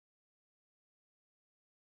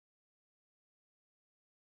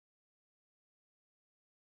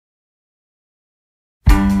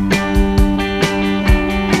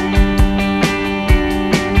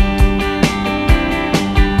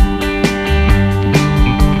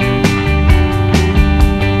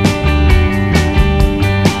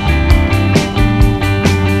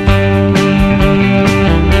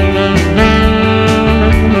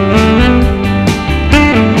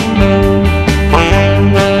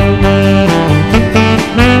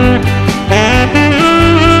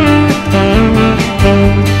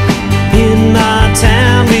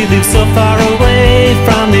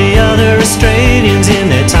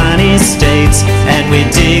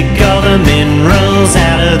rolls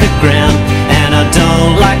out of the ground, and I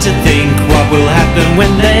don't like to think what will happen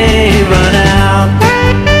when they run out.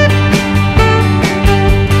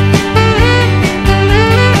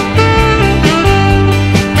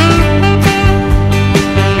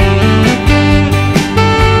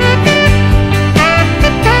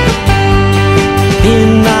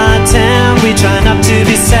 In my town we try not to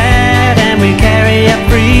be sad, and we carry our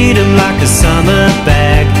freedom like a summer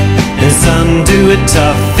bag. And some do it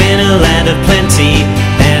tough in a land of plenty,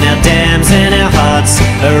 and our dams and our hearts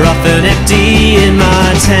are often empty in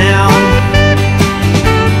my town.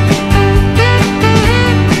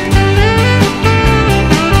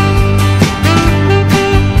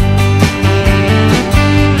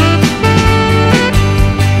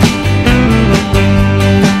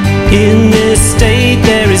 In this state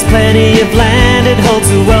there is plenty of land. It holds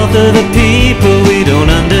the wealth of the people we don't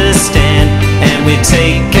understand. And we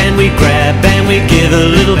take and we grab and we give a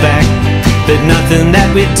little back, but nothing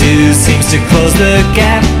that we do seems to close the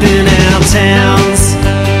gap in our towns.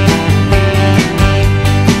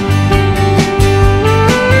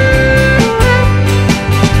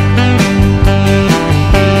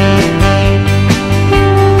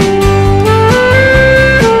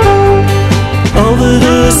 Over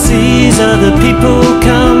the seas other people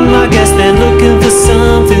come. I guess they're looking for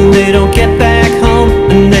something they don't get back home.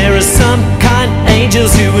 And there are some kind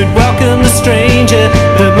angels who would welcome the stranger,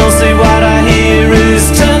 but mostly what I hear is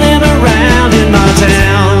turn them around in my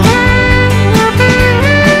town.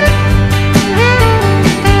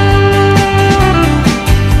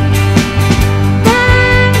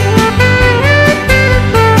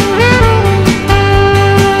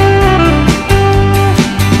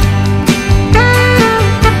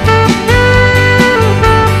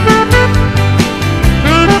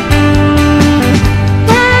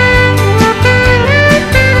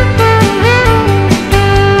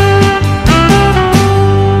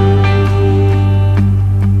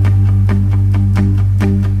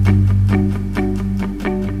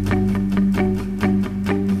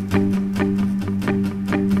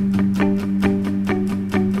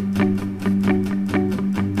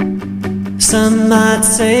 Some might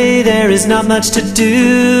say there is not much to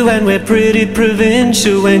do, and we're pretty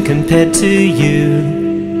provincial when compared to you.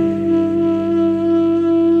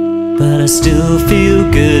 But I still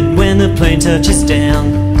feel good when the plane touches down,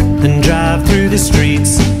 and drive through the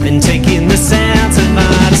streets and take in the sounds of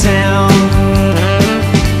my town.